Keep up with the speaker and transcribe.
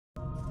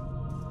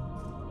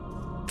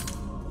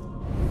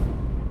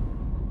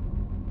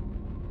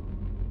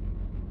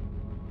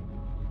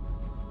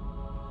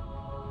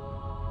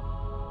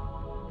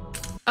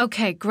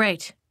Okay,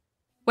 great.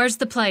 Where's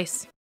the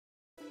place?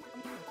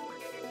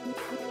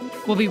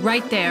 We'll be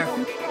right there.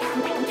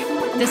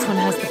 This one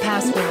has the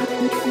password.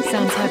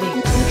 Sounds heavy.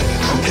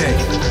 Okay,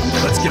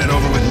 let's get it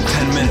over with in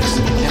 10 minutes.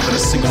 Can't let a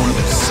single one of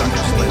those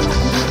suckers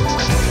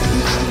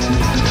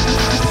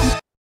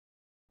live.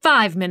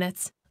 5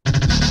 minutes.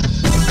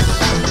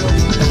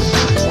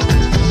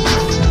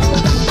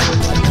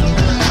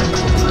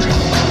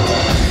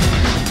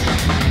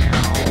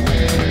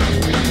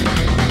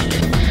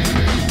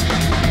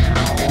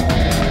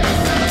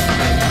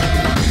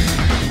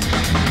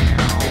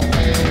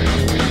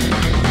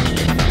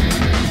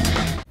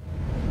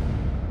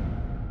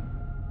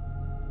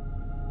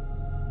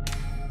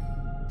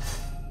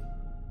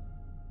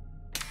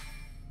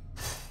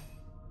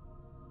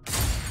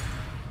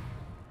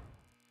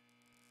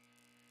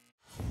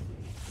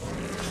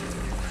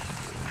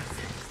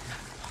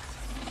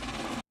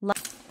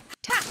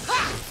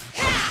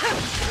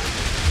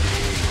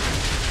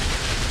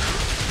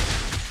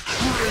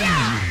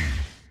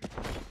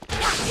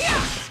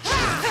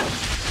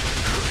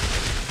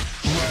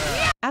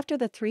 After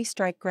the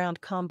 3-strike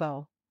ground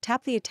combo,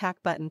 tap the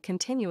attack button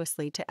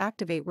continuously to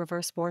activate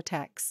Reverse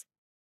Vortex.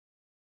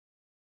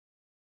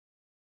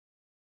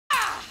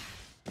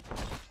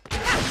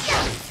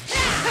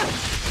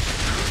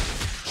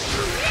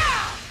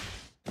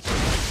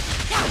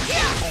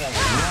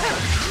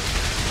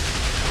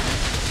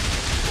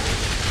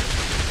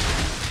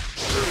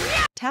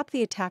 Tap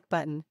the attack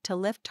button to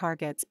lift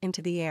targets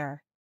into the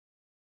air.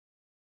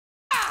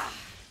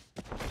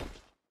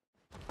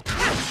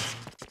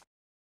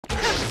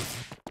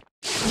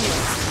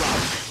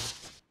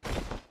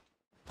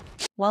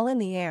 While in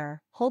the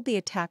air, hold the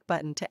attack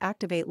button to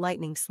activate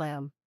Lightning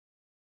Slam.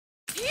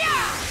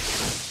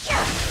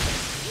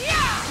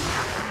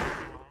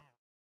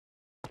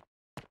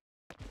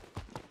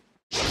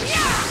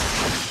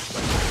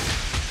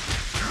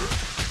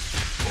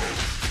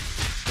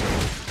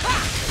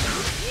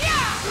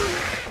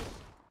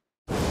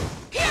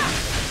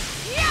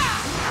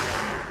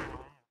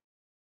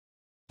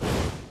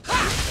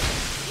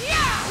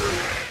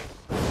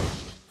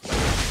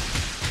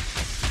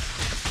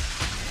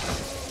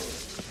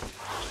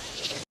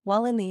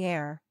 While in the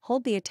air,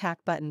 hold the attack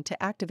button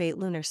to activate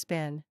Lunar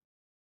Spin.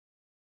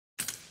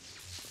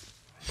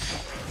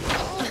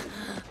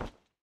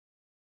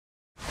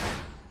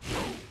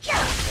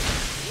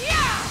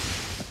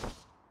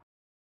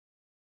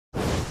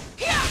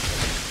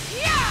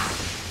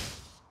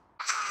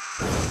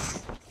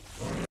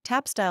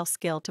 Tap Style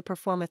skill to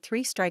perform a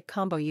 3-strike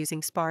combo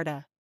using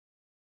Sparta.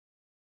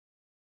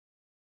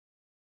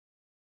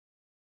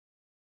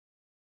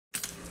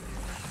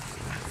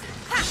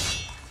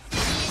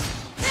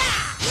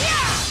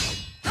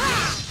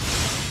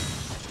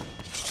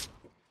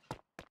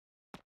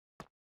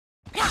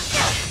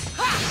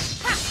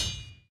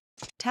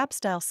 Tap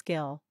Style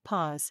skill,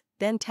 pause,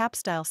 then tap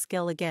Style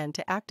skill again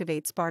to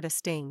activate Sparta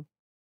Sting.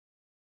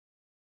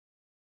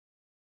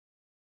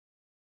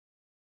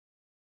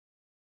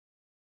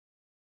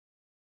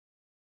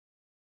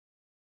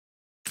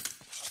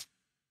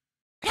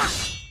 Get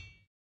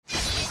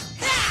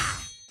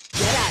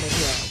out of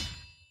here.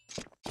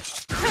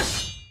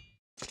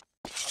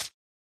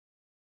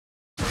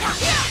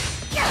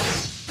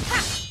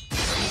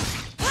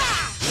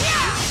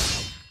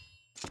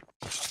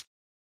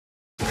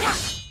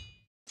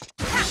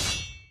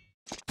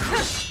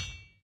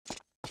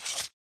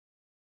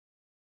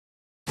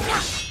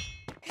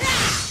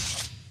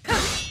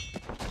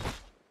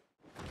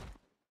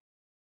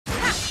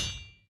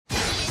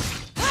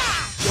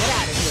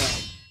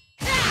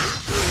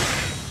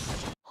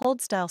 Hold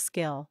Style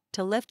skill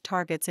to lift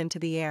targets into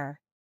the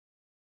air.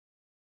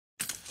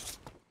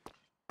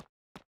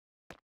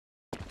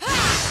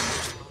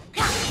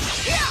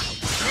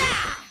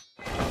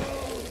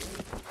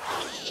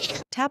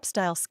 Tap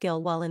Style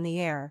skill while in the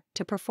air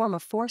to perform a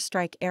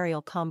 4-strike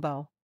aerial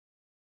combo.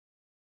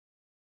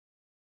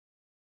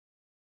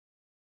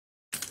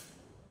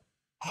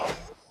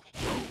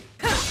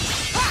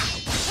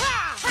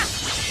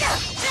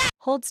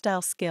 Hold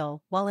Style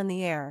skill while in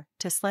the air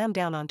to slam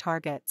down on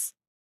targets.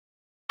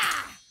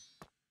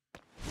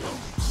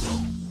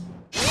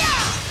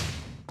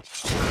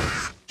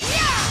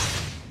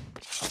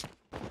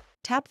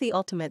 Tap the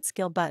ultimate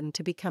skill button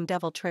to become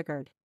Devil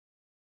Triggered.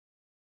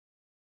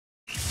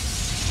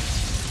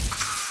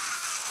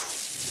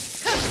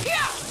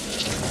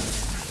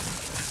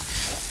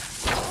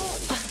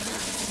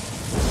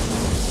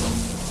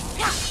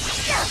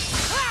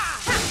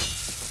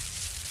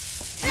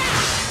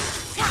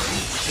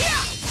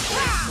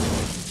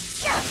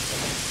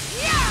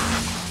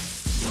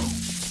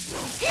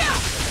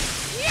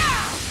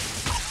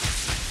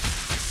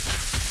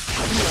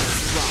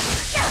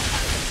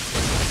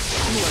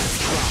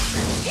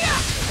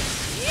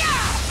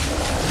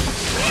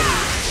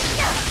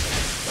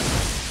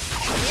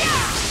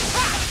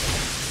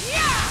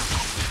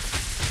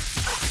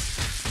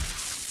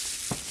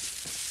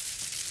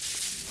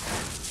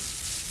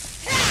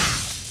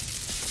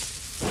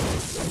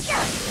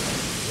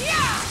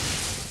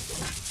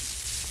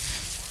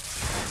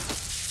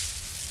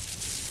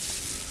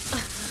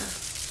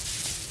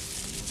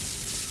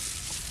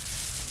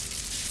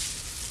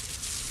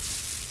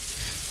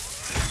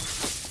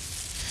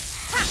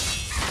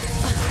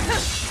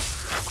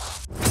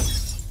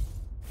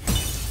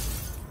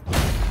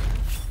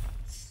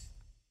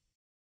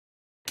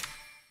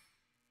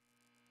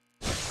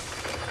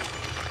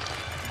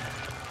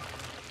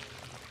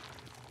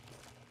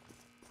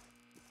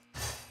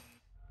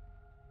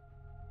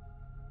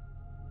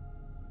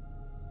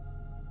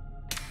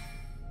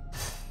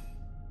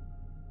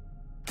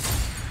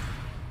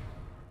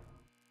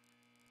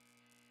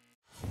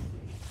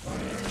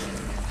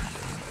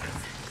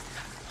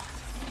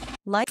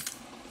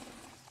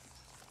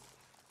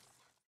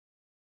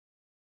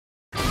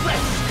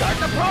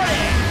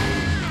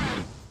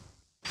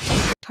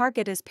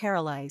 Target is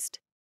paralyzed.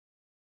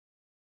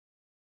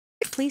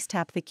 Please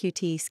tap the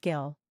QTE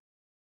skill.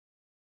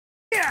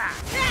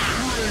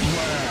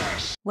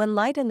 When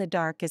light in the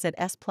dark is at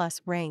S+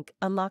 rank,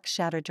 unlock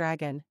Shatter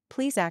Dragon.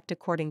 Please act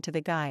according to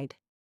the guide.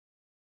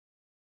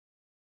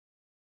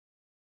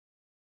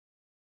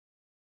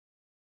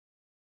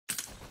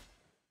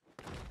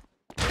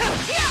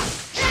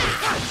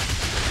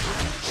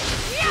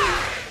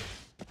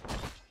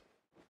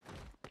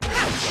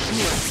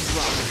 Let's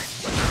rock.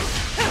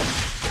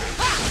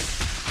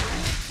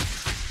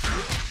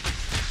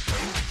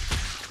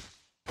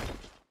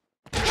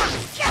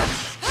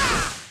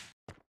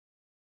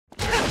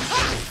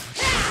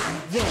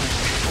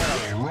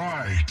 All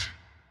right.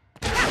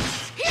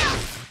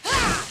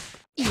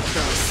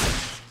 Ethos.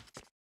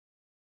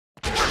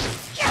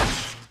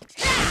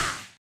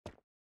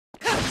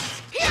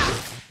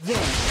 There.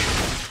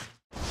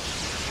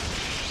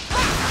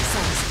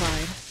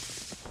 Satisfied.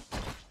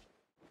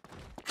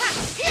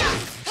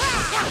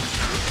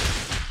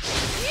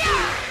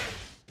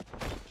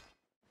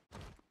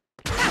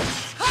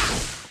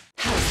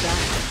 How's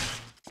that?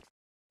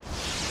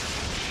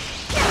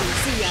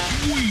 See ya.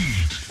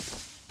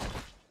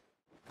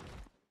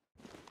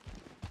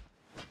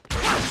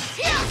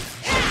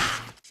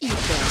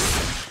 Ethos.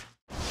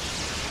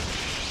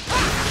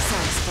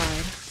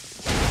 Satisfied.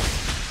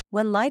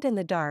 When light in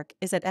the dark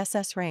is at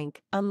SS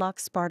rank, unlock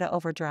Sparta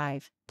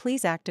Overdrive.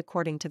 Please act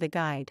according to the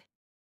guide.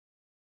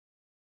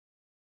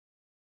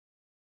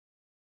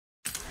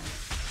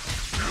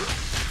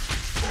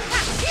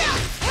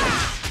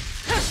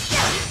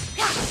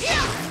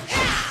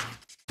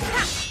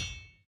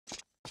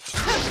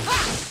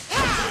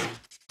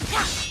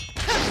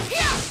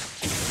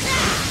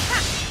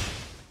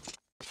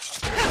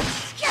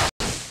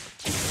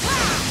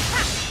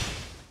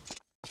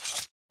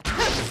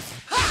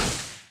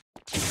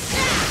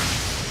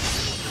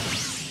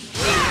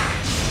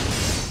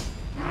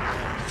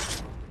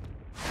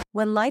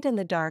 When light in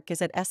the dark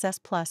is at SS+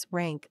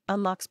 rank,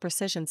 unlocks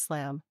Precision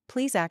Slam.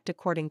 Please act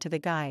according to the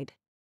guide.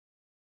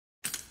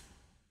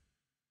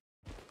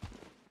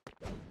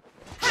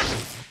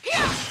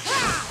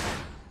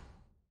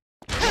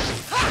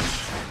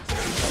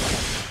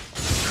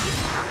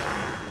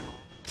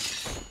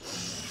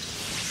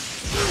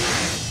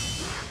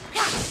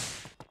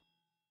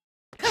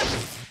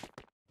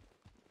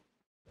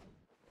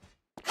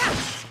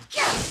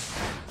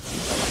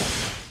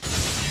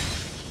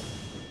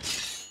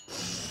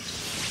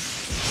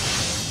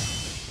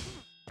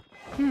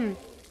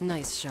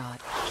 Nice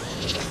shot.